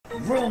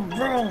Vroom,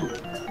 vroom,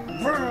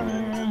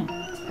 vroom.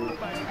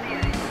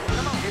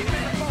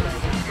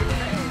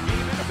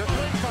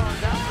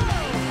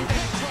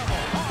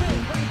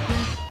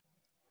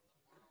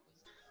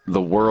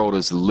 The world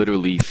is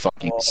literally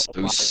fucking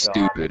so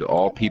stupid.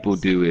 All people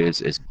do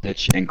is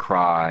bitch and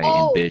cry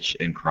and bitch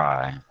and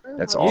cry.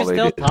 That's all they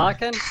do. You still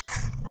talking?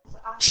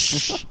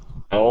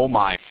 Oh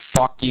my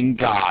fucking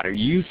god, are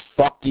you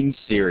fucking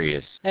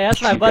serious? Hey,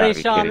 that's my You buddy gotta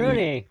be Sean kidding me.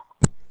 Rooney.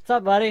 What's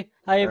up, buddy?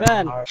 How you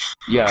been?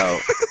 Yo,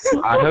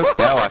 I hope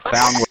now I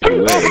found where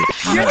you live.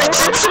 You know,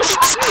 right?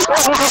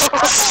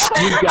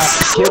 You got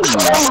to kidding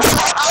me.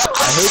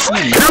 I hope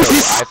you know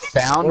I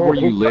found where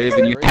you live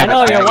and you I have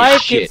know, your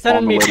wife shit keeps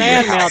sending on me the way to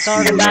fan your mail, house. tell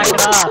her to knock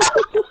it off.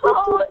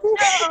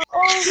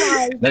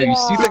 No, you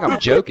see, think I'm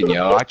joking,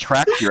 yo. I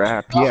tracked your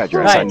IP address.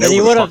 I Right, know and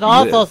you where would the have fuck you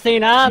also live.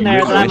 seen on You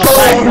there that I'm a little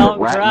black shit, belt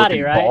in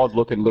rat-looking, karate, right?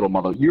 bald-looking little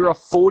mother. You're a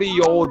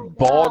 40-year-old,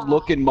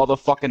 bald-looking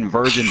motherfucking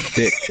virgin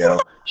bitch, yo.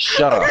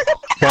 Shut up.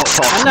 Don't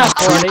talk I'm to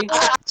not me.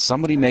 40.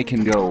 Somebody make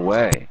him go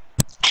away.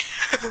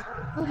 Like,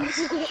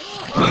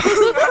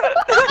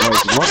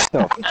 what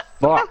the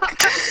fuck?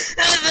 This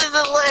is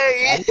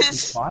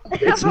hilarious.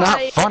 It's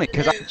not funny,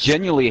 because I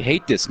genuinely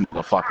hate this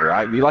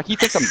motherfucker. Like, he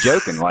thinks I'm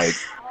joking. Like,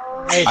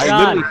 Hey, I Sean.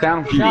 literally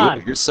found you.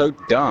 Sean. You're so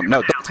dumb.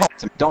 No, don't talk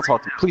to me. Don't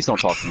talk to me. Please don't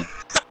talk to me.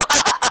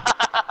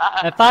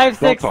 At Don't talk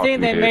to 5:16, me,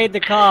 they dude. made the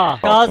call.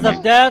 Talk Cause to of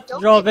me. death,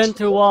 drove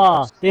into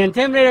wall. The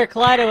Intimidator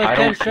collided with I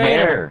Ken don't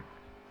Schrader.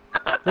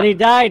 care. Then he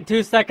died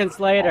 2 seconds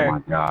Oh later. my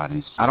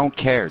god. I don't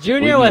care. Just Junior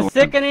leave me was alone.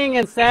 sickening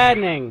and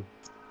saddening.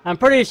 I'm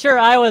pretty sure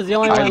I was the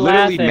only I one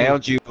literally laughing.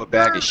 mailed you a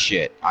bag of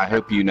shit. I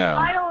hope you know.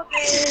 I don't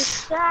think it's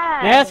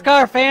sad.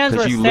 NASCAR fans were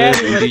Because you live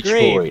saddened in with grief.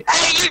 Detroit.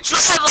 Hey, you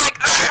drive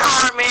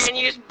like man.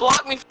 You just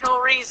blocked me for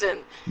no reason.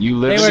 You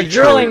live They in were Detroit.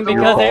 drooling You're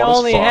because they bald as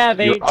only fuck. have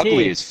You're 8 ugly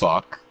teeth. as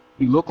fuck.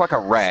 You look like a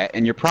rat,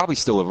 and you're probably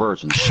still a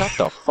virgin. Shut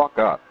the fuck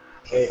up.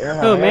 Hey, Aaron,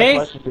 Who, I got a me?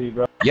 question for you,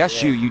 bro.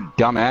 Yes, you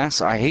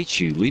dumbass. I hate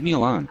you. Leave me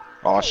alone.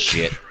 Oh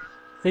shit. Is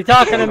he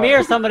talking to me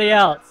or somebody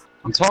else?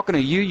 I'm talking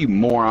to you, you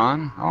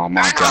moron. Oh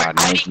my god.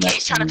 I Name's think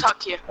he's trying to talk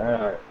to you.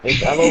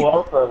 It's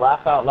LOL for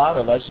Laugh Out Loud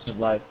or Legends of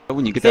Life.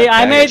 When you get See, that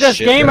I bag made of this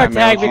shit that gamer I tag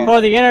mailed you-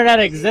 before the internet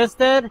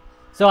existed,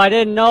 so I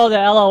didn't know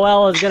that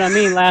LOL was gonna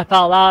mean laugh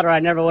out loud or I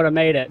never would have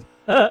made it.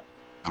 Oh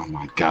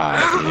my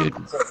god,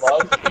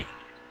 dude.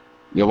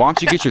 Yo, why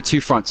don't you get your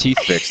 2 front teeth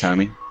fixed,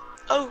 homie?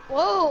 Oh,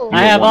 Whoa.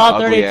 I You're have one all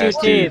ugly 32 ass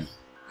dude. teeth.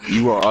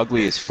 You are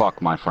ugly as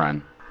fuck, my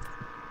friend.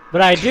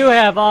 But I do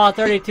have all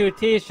 32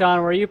 teeth,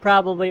 Sean, where you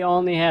probably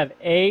only have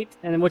 8,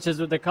 and which is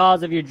the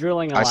cause of you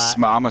drooling a lot.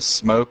 I'm a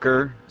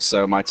smoker,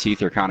 so my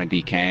teeth are kind of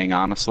decaying,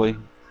 honestly.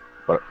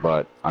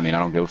 But I mean, I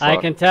don't give a fuck. I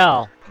can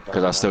tell.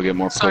 Because I still get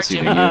more Sorry, pussy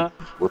Jimmy. than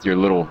you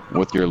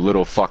with your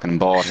little fucking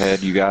bald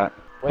head you got.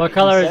 What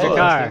color is your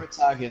car?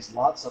 Tag is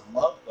lots of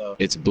love, though.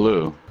 It's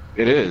blue.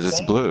 It is.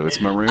 It's blue.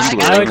 It's maroon I blue.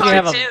 got Why a would you car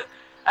have a- too.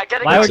 I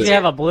got a Why car would you too.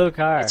 have a blue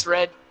car? It's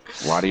red.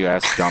 Why do you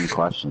ask dumb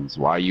questions?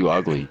 Why are you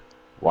ugly?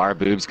 Why are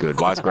boobs good?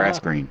 Why is grass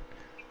green?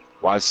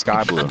 Why is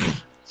sky blue?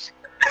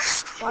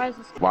 Why is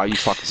this? Why are you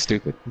fucking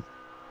stupid?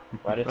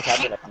 Why did it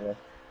happen like this?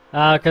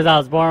 Because I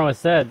was born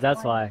with SIDS,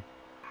 that's why.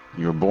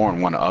 You were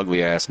born one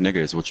ugly ass nigga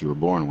is what you were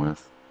born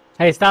with.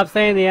 Hey, stop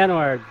saying the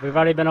N-word. We've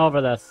already been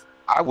over this.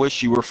 I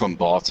wish you were from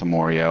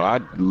Baltimore, yo.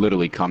 I'd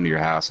literally come to your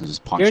house and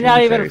just punch You're you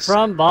not in the even face.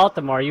 from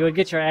Baltimore. You would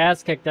get your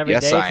ass kicked every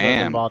Yes, day I if you lived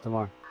in am.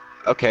 Baltimore.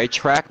 Okay,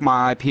 track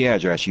my IP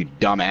address, you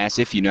dumbass,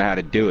 if you know how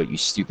to do it, you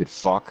stupid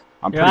fuck.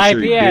 I'm Your pretty IP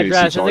sure you do,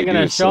 address since all isn't you gonna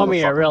do is show sell the me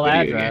a fucking real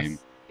video address. game.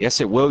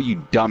 Yes, it will, you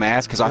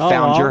dumbass, because I No,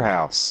 found it your won't.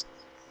 house.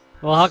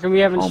 Well, how come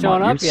you haven't Oh my-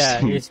 shown up you're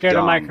yet? so You scared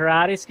of my dumb.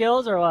 karate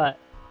skills or what?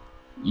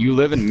 You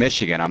live in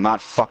Michigan. I'm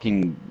not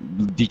fucking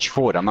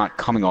Detroit. I'm not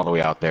coming all the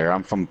way out there.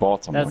 I'm from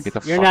Baltimore. Get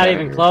the You're fuck not outta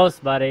even here. close,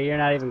 buddy. You're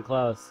not even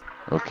close.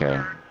 Okay.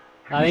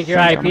 I think You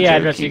your think I'm IP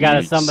address you joking? got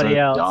You're is somebody so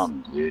else.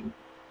 Dumb, dude.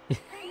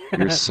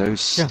 You're so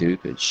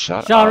stupid.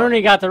 Shut Sean up.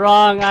 Rooney got the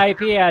wrong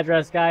IP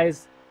address,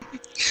 guys.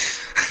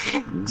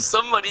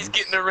 Somebody's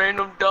getting a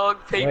random dog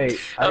paint, Wait,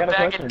 I a got a bag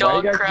question. of Why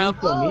dog you guys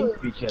crap. being so mean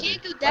to each other?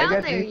 Can't go Why down you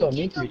guys there. being so You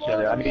mean can't to each go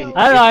other? I all the mean, way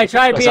I don't know, I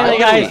tried Because being I the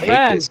really guy's hate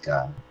friend. this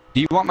guy.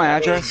 Do you want my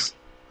address?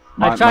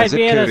 I tried zip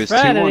being code his is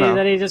friend and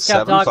then he 210 just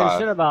kept talking 75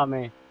 shit about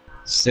me.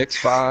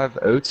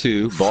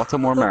 6502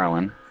 Baltimore,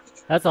 Maryland.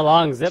 That's a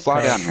long zip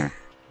Fly code. down here.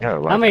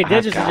 Yo, How many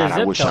digits is God, your I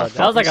zip wish I code?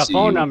 That was like a fucking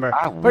phone see you. number.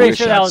 I Pretty wish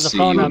sure that I'd was a see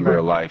phone you number. In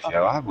real life,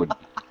 yo. I would.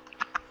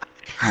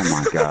 Oh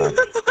my god.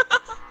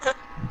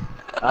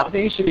 I don't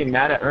think you should be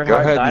mad at Go Earnhardt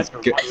ahead died and for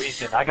get- one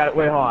reason. Wait, hold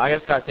on. I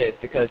just gotta say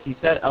it because he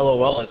said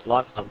LOL is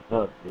locked on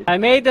bug, dude. I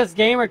made this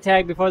gamer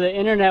tag before the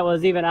internet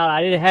was even out.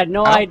 I had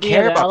no I don't idea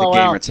care that about LOL the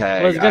gamer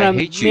tag. was gonna I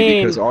hate you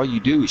mean because all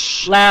you do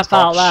is laugh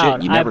talk out loud. Shit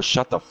and you never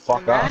shut the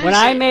fuck up. When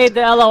I made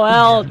the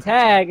LOL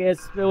tag, it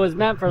was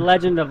meant for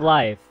Legend of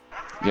Life.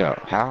 Yo,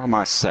 how am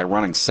I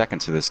running second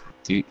to this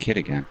kid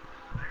again?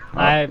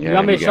 Oh, You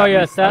want me to show you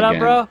a setup,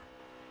 bro?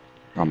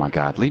 Oh my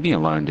god, leave me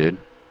alone, dude.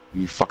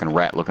 You fucking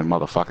rat-looking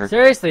motherfucker.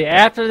 Seriously,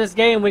 after this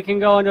game, we can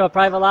go into a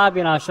private lobby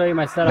and I'll show you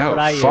my setup, No, what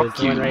I use. fuck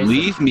to you. win races.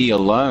 Leave me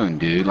alone,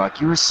 dude.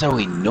 Like, you were so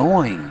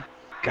annoying.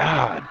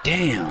 God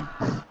damn.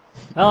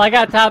 Well, I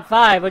got top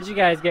 5. What'd you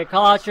guys get?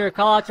 Call out your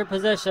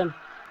position.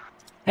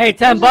 Hey,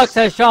 $10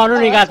 says Sean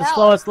Rooney got the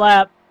slowest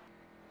lap.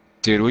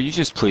 Dude, will you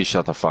just please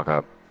shut the fuck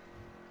up?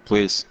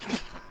 Please.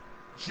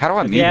 How do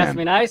I If mute you ask him?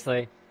 me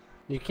nicely,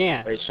 you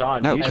can't. Wait,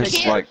 Sean. No, you because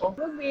take like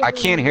medical? I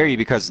can't hear you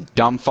because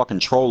dumb fucking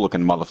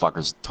troll-looking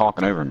motherfuckers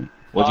talking over me.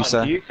 What'd you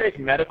Sean, say? Do you take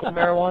medical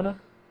marijuana?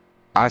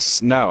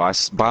 No, I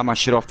buy my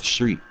shit off the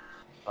street.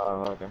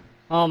 Oh, okay.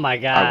 Oh my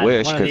god. I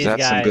wish, one of because these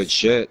that's some guys. good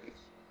shit.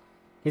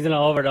 He's gonna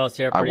overdose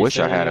here I pretty wish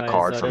I soon had a anyways,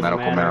 card so it for doesn't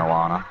medical matter.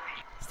 marijuana.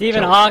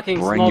 Stephen So Hawking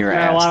bring smoked your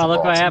ass marijuana. to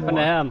Look what happened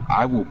to Baltimore. him.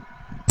 I will.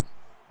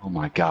 Oh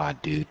my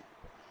god, dude.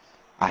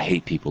 I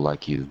hate people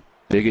like you.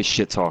 Biggest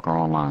shit talker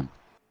online.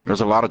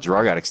 There's a lot of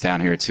drug addicts down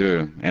here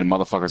too, and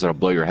motherfuckers that'll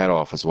blow your head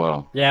off as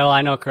well. Yeah, well,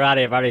 I know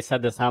karate. I've already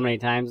said this how many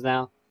times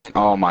now?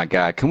 Oh my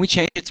god, can we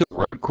change it to a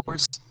road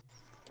course?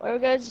 Why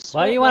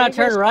do you want to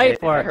turn right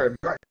for I it? heard.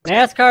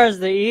 NASCAR is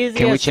the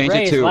easiest change it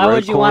race. to a Why road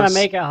would you want to course?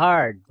 make it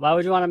hard? Why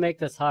would you want to make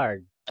this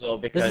hard? Well,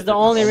 This because is the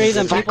only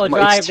reason Fuck, people it's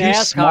drive too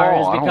NASCAR small. I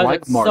is don't because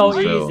like it's so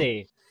Martinsville.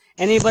 easy.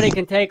 Anybody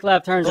can take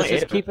left turns. Let's Well,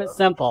 just keep it though.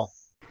 simple.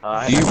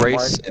 Do you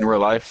race in real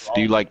life?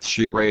 Do you like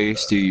street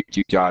race? Do you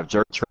drive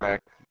dirt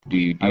track? Do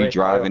you I race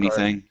drive Mario Kart.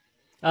 anything?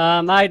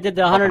 I did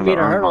the Fucking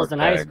 100-meter Earnhardt hurdles in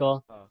high tag.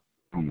 school.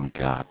 Oh my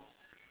god.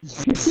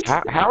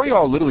 How are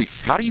y'all literally?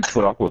 How do you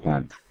put up with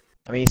him?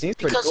 I mean, he seems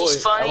pretty Because cool.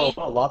 he's funny.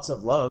 LOL, lots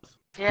of love.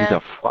 He's Yeah.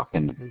 a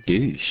fucking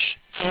douche.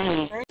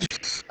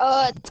 It's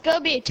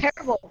gonna be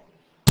terrible.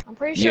 I'm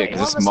pretty sure Yeah,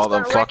 because one this of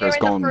us is gonna wreck you motherfucker's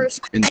in the going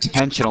first. to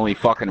intentionally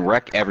fucking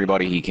wreck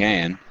everybody he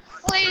can.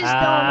 Please don't wreck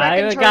I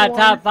in turn got one.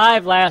 top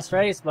 5 last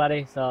race,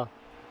 buddy. So,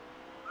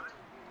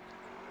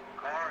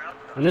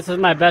 and this is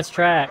my best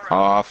track.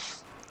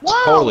 Off.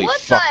 Whoa, Totally what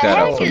fucked the that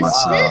up heck for is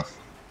myself. this?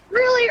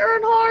 Really,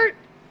 Earnhardt?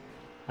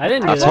 I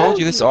didn't do I that. told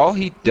you this is all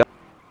he does,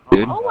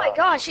 dude. Oh my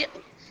gosh!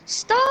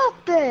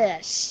 Stop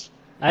this!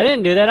 I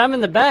didn't do that. I'm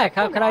in the back.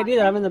 How could I do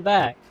that? I'm in the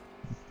back.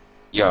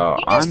 Yo,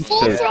 He I'm just so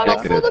full sick throttle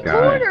of for this the guy.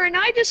 corner, and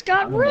I just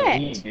got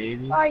wrecked.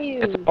 baby. Are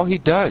you? It's all he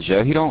does,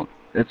 yo. He don't.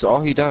 It's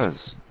all he does.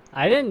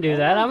 I didn't do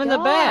that. Oh I'm my in the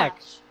back.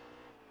 gosh.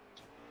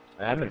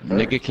 I'm in first.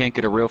 Nigga can't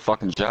get a real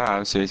fucking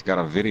job, so he's got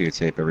to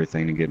videotape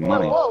everything to get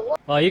money. Whoa,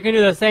 Well, you can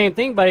do the same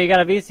thing, buddy. You got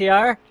a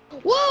VCR?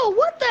 whoa,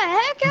 what the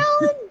heck,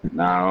 Alan?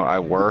 No, I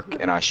work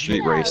and I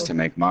street race to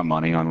make my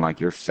money, unlike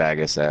your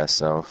faggot ass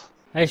self.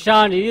 Hey,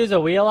 Sean, do you use a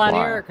wheel on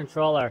Why? here or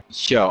controller?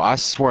 Yo, I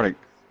swear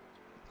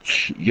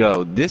to...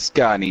 Yo, this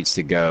guy needs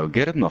to go.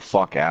 Get him the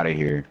fuck out of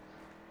here.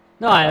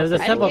 No, it was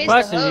a I simple use the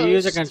question. Do you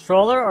use a host.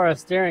 controller or a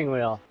steering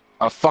wheel?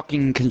 A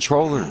fucking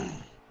controller.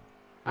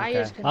 I Okay.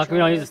 use How come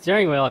you don't use a controller.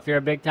 steering wheel if you're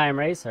a big-time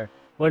racer?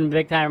 Wouldn't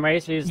big-time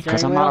racer use a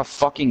Because steering I'm wheel? not a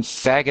fucking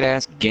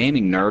faggot-ass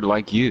gaming nerd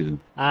like you.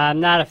 I'm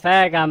not a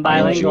fag. I'm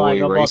bilingual. I enjoy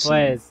go both racing.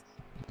 ways.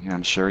 Yeah,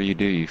 I'm sure you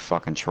do, you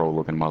fucking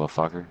troll-looking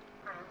motherfucker.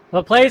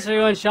 What place are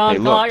you in, Sean? Hey,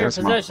 Call look, out your that's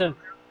my- position.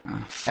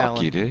 Fuck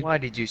Alan, you, dude. why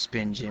did you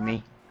spin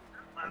Jimmy?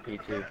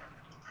 P2.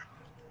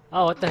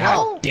 Oh, what the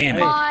hell? God damn it.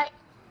 My...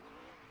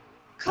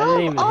 Come I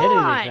didn't even hit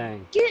on!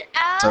 anything. Get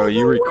out So of you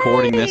the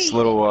recording way. this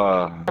little,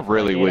 I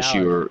really 48 wish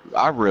you hours. were...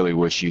 I really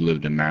wish you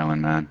lived in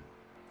Maryland, man.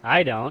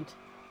 I don't.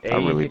 I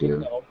really you think do.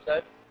 it's the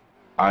Homestead?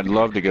 I'd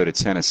love to go to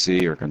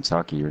Tennessee or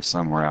Kentucky or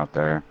somewhere out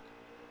there.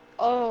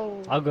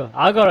 Oh.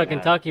 I'll go to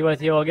Kentucky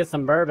with you. We'll get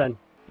some bourbon.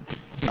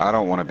 I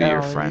don't want to be your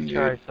Alan, friend, you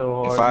try dude.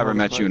 so If hard, I ever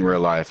met you in motherfucker. real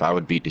life, I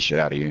would beat the shit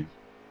out of you.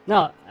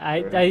 No,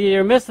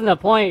 you're missing the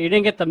point. You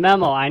didn't get the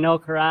memo. I know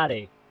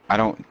karate. I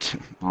don't...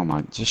 Oh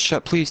my... Just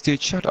shut... Please,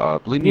 dude, shut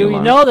up. Leave me You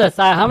alone. know this.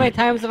 How many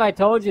times have I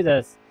told you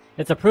this?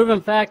 It's a proven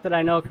fact that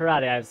I know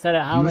karate. I've said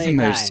it how You're many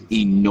the times? most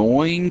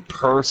annoying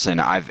person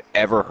I've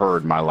ever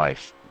heard in my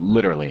life.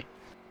 Literally.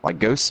 Like,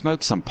 go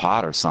smoke some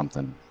pot or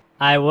something.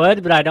 I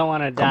would, but I don't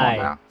want to Come on die.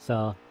 now.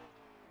 So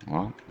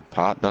Well,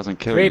 pot doesn't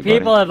kill 3 you, buddy.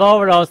 people have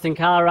overdosed in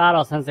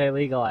Colorado since they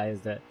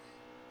legalized it.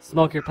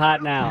 Smoke your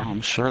pot now. I'm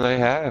sure they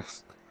have.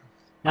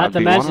 Not I'd to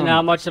be one mention of how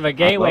them. much of a I'd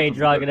gateway love to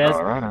drug live it in is.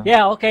 Colorado.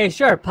 Yeah, okay,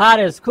 sure. Pot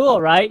is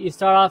cool, right? You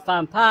start off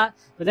on pot,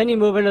 but then you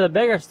move into the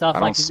bigger stuff. I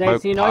like don't the smoke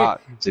next thing you know,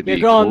 pot to you're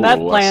be growing cool. meth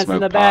I plants in smoke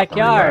the pot to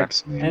backyard,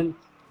 relax, man.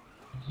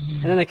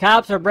 and then the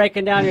cops are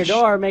breaking down your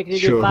door, making you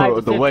do Sure, 5 to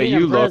 15 the way you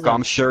in look, prison.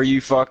 I'm sure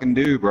you fucking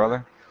do,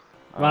 brother.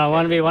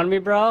 Wanna 1v1 me,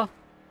 bro?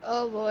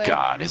 Oh boy.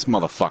 God, this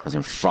motherfucker's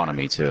in front of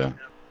me, too.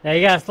 Yeah,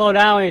 you gotta slow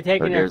down when you're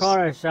taking There your goes-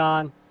 corners,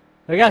 Sean.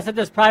 We gotta set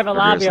this private There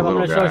lobby goes up. the I'm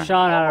gonna little show guy.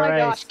 Sean how Oh to my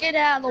race. gosh, get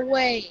out of the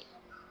way.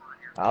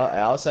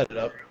 I'll set it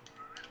up.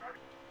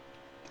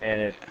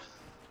 And if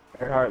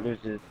Earnhardt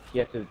loses, he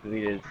has to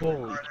delete his.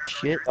 Holy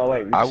shit. Oh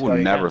wait, we I just will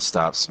started never now.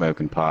 stop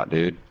smoking pot,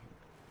 dude.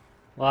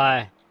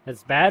 Why?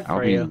 It's bad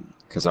for you.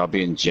 Because I'll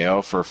be in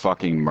jail for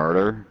fucking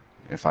murder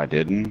if I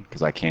didn't,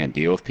 because I can't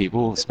deal with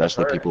people,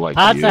 especially people like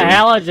Pot's you. a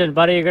halogen,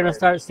 buddy. You're gonna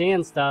start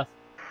seeing stuff.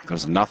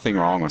 There's nothing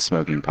wrong with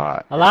smoking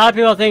pot. A lot of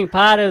people think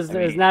pot is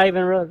not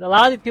even real. A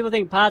lot of people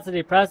think pot's a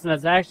depressant.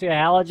 It's actually a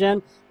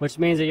halogen, which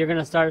means that you're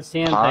gonna start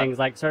seeing Pot- things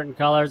like certain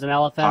colors and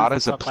elephants. Pot and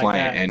is a stuff like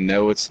plant, that. and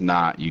no, it's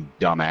not, you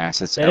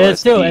dumbass. It's It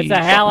is too. LSD, It's a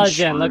fucking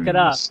halogen. Look it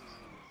up. shrooms.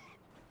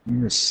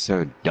 You're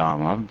so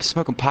dumb. I've been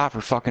smoking pot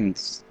for fucking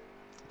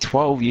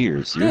 12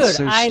 years. You're Dude,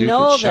 so I stupid.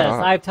 know Shut this.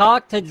 up. I've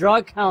talked to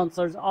drug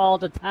counselors all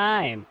the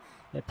time.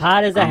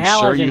 Pot is a I'm halogen,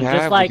 sure you have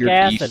just with like your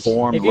acid.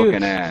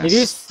 deformed-looking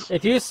ass.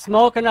 If you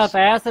smoke enough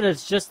acid,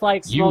 it's just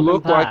like You smoking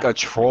look pot. like a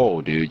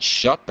troll, dude.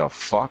 Shut the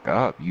fuck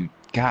up. You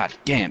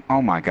goddamn.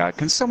 Oh my god.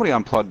 Can somebody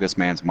unplug this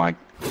man's mic,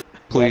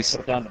 please?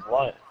 Put down the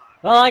blunt.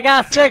 Well, I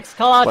got 6.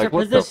 Call out your Like,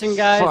 what position, the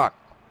guys. fuck?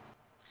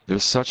 You're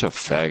such a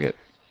faggot.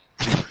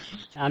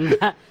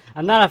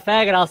 I'm not a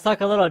faggot. I'll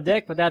suck a little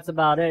dick, but that's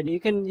about it. You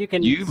can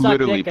You suck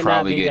literally dick and not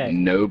probably be get gay.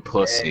 no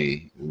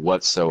pussy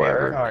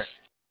whatsoever.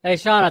 Hey,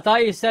 Sean, I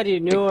thought you said you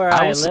knew where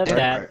I I was lived there.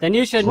 at. Then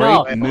you should Great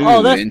know. move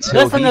Oh,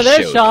 until listen he to this,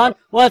 showed Sean. up.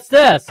 What's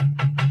this?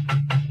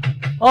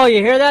 Oh, you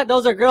hear that?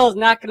 Those are girls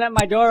knocking at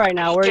my door right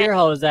now. Where your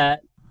hoes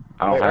at?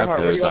 I don't have Where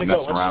those. you I wanna mess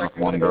go? around with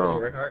one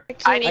girl.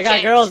 I I need got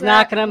to. girls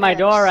knocking at my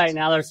door right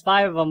now. There's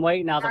 5 of them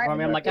waiting out there for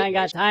me. I'm like, I ain't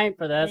got Right. time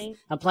for this.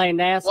 I'm playing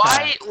NASCAR.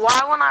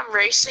 Why when I'm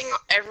racing,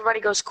 everybody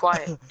goes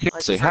quiet?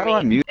 Seriously, for how do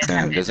I me. mute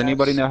them? Does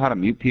anybody know how to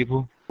mute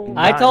people?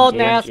 I told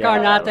Yeah,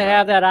 NASCAR not to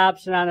have that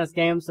option on this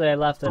game, so they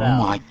left it Oh out.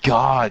 my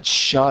god,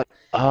 shut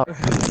up.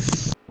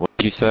 What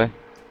did you say?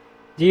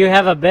 Do you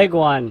have a big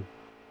one?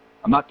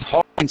 I'm not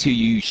talking to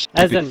you, you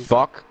As stupid in-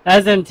 fuck.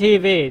 As in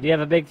TV. Do you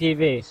have a big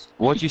TV?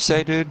 What'd you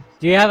say, dude?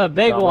 Do you have a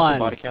big What's your one?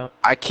 body count?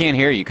 I can't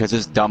hear you because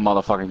this dumb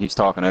motherfucker keeps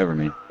talking over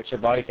me. What's your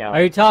body count?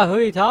 Who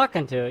are you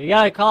talking to? You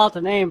gotta call out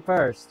the name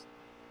first,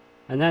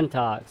 and then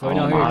talk, so we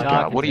know Oh who you're my talking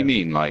god, what do you to.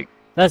 mean, like?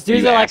 Let's You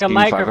use it like a asking if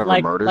I've micro, ever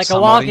like murdered a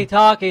somebody?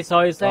 walkie-talkie.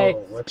 So you say,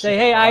 what's say, your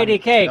hey body?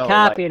 IDK, No,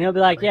 copy, like, and he'll be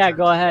like, yeah,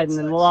 go ahead, and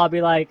then we'll all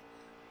be like,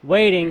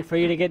 waiting for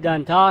you to get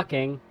done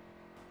talking,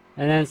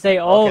 and then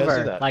say let's do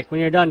over, that. like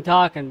when you're done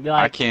talking, be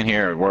I like, can't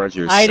hear words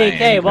you're saying.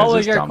 IDK, what because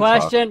was this your dumb fuck-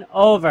 question?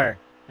 Over,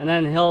 and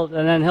then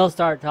he'll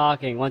start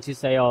talking once you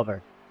say over.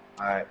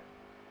 Alright.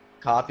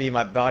 Copy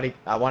my body.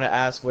 I want to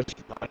ask which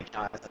body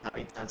count is. How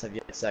many times have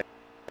you had sex?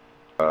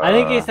 I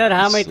think he said,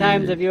 how let's many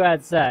times see. have you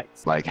had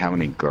sex? Like, how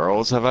many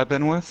girls have I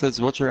been with?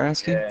 Is what you're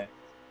asking? Yeah.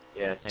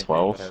 Yeah, same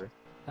 12? thing,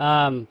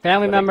 whatever.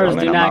 Family Well, members I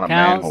mean, do I'm not not a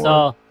man count, whore.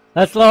 so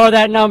let's lower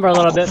that number a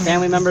little bit.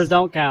 Family members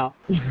don't count.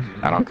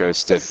 I don't go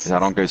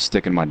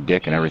sticking my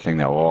dick in everything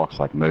that walks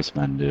like most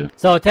men do.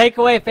 So take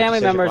away family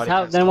Just take your members. body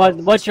count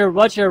Then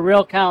what's your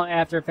real count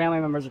after family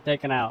members are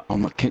taken out? Oh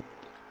my,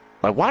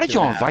 like, why did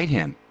y'all invite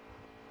him?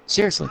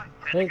 Seriously.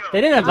 They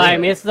didn't invite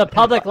me. This is a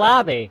public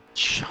lobby.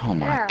 Oh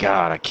my Yeah.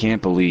 god, I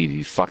can't believe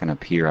you fucking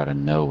appear out of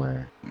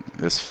nowhere.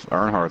 This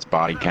Earnhardt's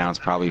body count's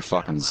probably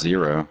fucking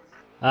 0.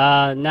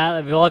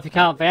 Not well. If you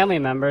count family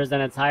members,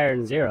 then it's higher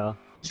than 0.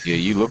 Yeah,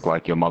 you look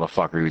like your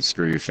motherfucker who'd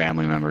screw your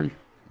family member.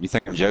 You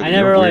think I'm joking? I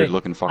never You're a really. weird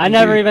looking fucking I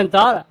never dude.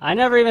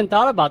 even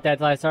thought about that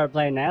until I started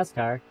playing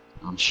NASCAR.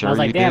 I'm sure I was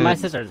like, you damn, my did.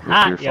 sister's With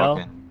hot, your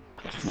yo.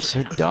 You're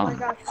so dumb.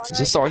 Is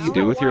this all you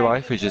do with your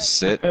life? Is just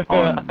sit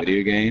on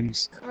video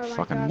games?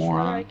 Fucking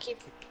moron.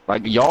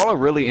 Like, y'all are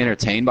really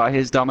entertained by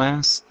his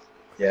dumbass?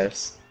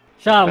 Yes.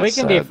 Sean, we That's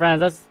can be sad.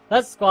 friends.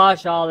 Let's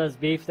squash all this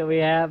beef that we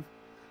have,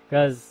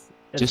 because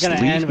it's Just gonna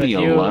leave end with me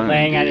you alone,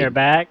 laying on dude. your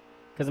back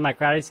because of my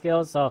karate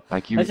skills. So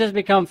Like, let's just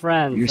become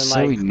friends. you're and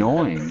so like,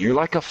 annoying. You're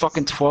like a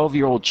fucking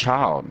 12-year-old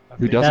child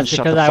who doesn't that's shut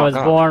because the I fuck was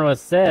up. born with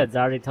SIDS. I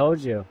already told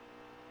you.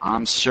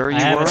 I'm sure I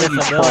you have a were, you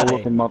disability.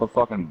 troll-looking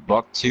motherfucking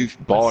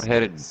buck-toothed,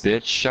 bald-headed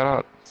bitch. Shut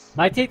up.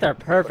 My teeth are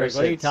perfect.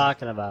 What are you SIDS?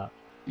 talking about?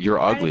 You're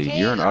ugly. Okay,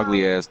 You're an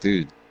ugly-ass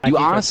dude. My You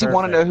teeth are honestly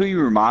want to know perfect. who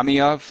you remind me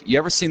of? You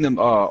ever seen them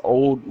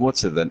old,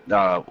 what's it,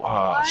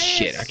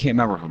 shit, I can't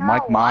remember,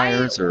 Mike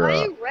Myers or, Why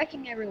are you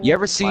wrecking everyone? you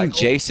ever seen Michael?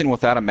 Jason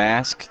without a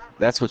mask?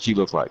 That's what you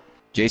look like.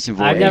 Jason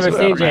I've Voorhees never without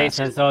seen a mask.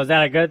 Jason, so is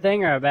that a good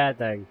thing or a bad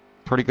thing?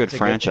 Pretty good It's a good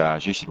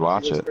franchise. You should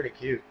watch He was it. pretty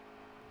cute.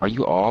 Are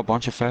you all a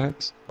bunch of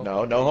fags?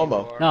 No, no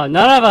homo. No,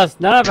 none of us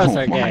Oh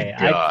are my gay.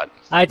 god.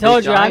 I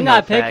told Bitch, you I I'm know,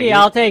 not picky.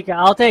 faggot.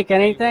 I'll take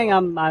anything.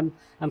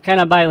 I'm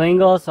kind of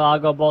bilingual, so I'll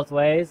go both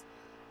ways.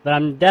 But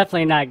I'm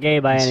definitely not gay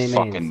by This any means.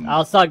 fucking-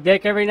 I'll suck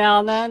dick every now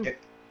and then.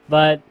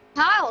 But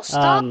Kyle,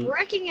 stop Um,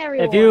 wrecking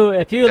everyone.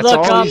 if you That's look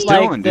all up he's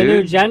like doing, the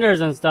new dude. genders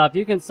and stuff,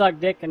 you can suck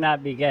dick and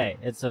not be gay.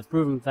 It's a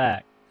proven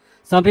fact.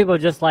 Some people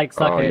just like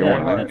Oh, sucking you're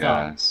dick. one of them That's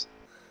all. guys.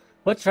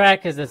 What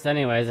track is this,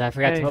 anyways? I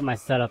forgot to Hey. put my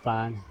setup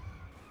on.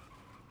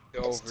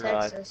 It's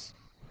Override. Texas.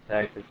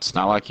 Texas. It's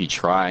not like you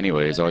try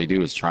anyways. All you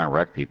do is try and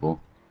wreck people.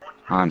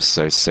 I'm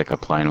so sick of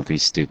playing with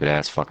these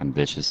stupid-ass fucking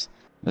bitches.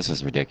 This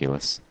is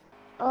ridiculous.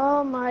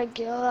 Oh my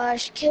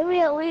gosh, can we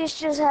at least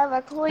just have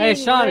a clean Hey,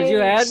 Sean, did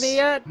you add race? me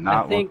yet?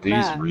 Not I think with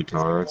these not.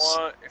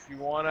 retards. If you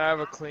want to have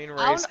a clean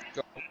I race,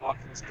 go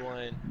Watkins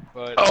Glen.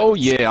 But Oh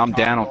yeah, I'm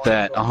down with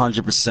that,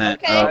 100%.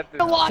 Okay,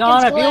 Oh. Watkins Sean,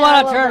 if you Glen, want I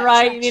to love turn that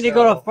right, track you need to so-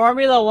 go to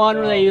Formula One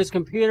where they use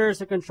computers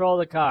to control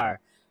the car.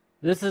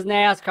 This is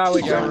NASCAR,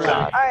 we turn Oh, right.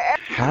 God. Alright,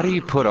 How do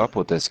you put up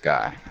with this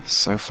guy?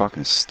 So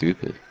fucking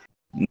stupid.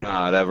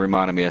 Nah, that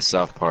reminded me of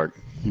South Park.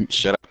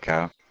 Shut up,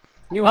 Kyle.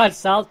 You watch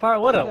South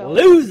Park? What a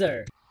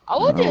loser! I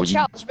will do Oh, a you-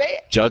 challenge, babe.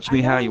 Judge me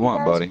I know how you you want,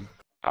 guys- buddy.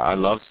 I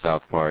love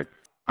South Park.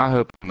 I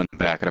hope I'm in the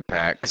back of the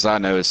pack, because I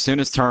know as soon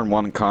as turn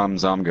 1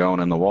 comes, I'm going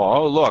in the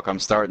wall. Oh, look, I'm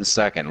starting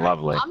second.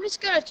 Lovely.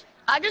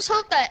 I just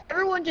hope that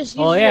everyone just uses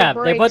Oh their yeah,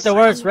 they put brakes the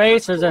worst and-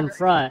 racers in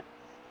front.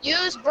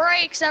 Use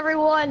brakes,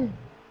 everyone.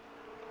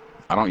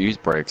 I don't use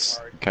brakes.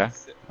 Okay,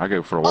 I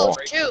go for a Oh,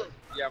 walk. shoot.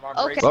 Yeah, my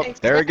Okay. brakes.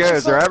 Oh, there it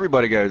goes. There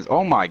everybody goes.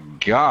 Oh my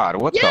God!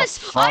 What Yes,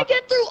 the fuck? I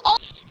get through all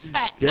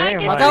that.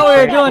 Damn, I I thought we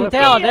were can't doing flip it.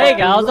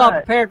 Talladega. I was all Right.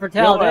 prepared for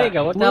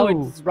Talladega. What the hell? We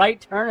just right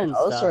turn and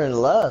I was stuff. turning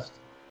left.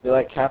 You're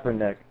like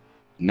Kaepernick.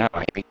 No,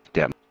 I hate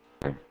them.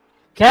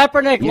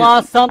 Kaepernick Yeah,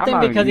 lost something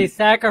I'm not because he even-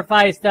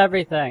 sacrificed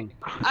everything.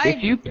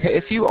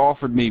 If you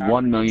offered me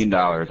 $1 million,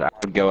 I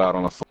would go out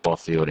on the football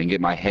field and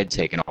get my head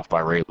taken off by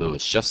Ray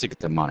Lewis just to get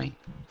the money.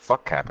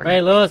 Fuck Kaepernick.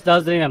 Ray Lewis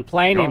doesn't even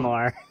play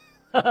anymore.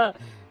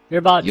 You're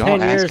about Y'all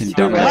 10 years asking too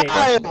dumb late.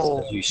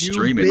 questions. You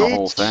streaming the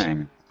whole bitch.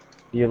 thing.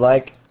 You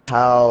like?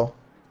 How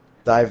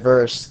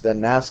diverse the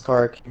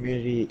NASCAR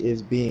community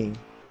is being.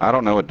 I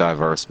don't know what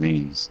diverse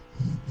means.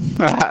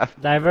 I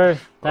Diverse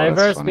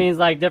funny. means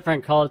like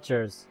different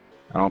cultures.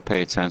 don't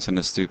pay attention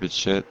to stupid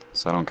shit,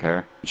 so I don't care.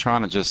 I'm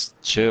trying to just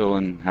chill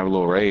and have a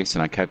little race,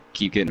 and I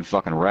keep getting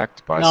fucking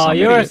wrecked by No, some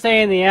you were idiot.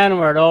 saying the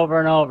N-word over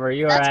and over.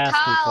 You were That's asking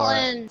for it.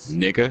 Collins.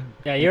 Nigga,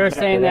 Yeah, you were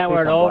saying that That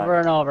word piece I'm over black.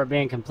 and over,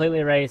 being completely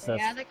racist.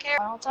 Yeah, the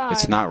care all the time.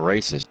 it's not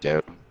racist,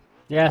 Joe.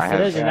 Yes, I it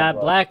have- is. You're not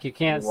black. You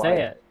can't You're say white.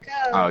 it. Go.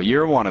 Oh,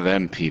 you're one of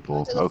them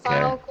people. To the Okay.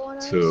 final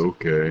corners. So,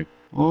 okay.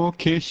 Oh,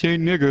 can't say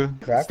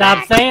nigga.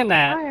 Stop saying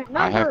that.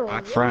 I have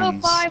black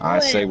friends. I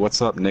say what's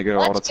up, nigga,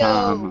 all the Let's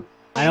time. go.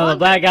 I know the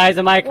black guys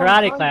in my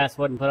karate class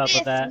wouldn't put up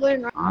with that.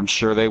 I'm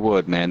sure they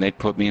would, man. They'd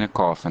put me in a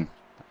coffin.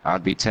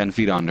 I'd be 10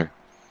 feet under.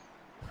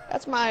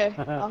 That's my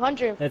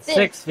 100. It's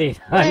 6 feet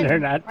under,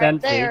 not 10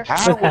 there. feet.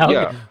 How Who the hell,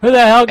 yeah. who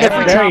the hell gets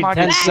Every buried time I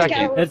 10 get feet?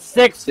 second, It's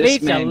 6 this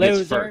feet, you man gets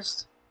loser.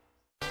 first.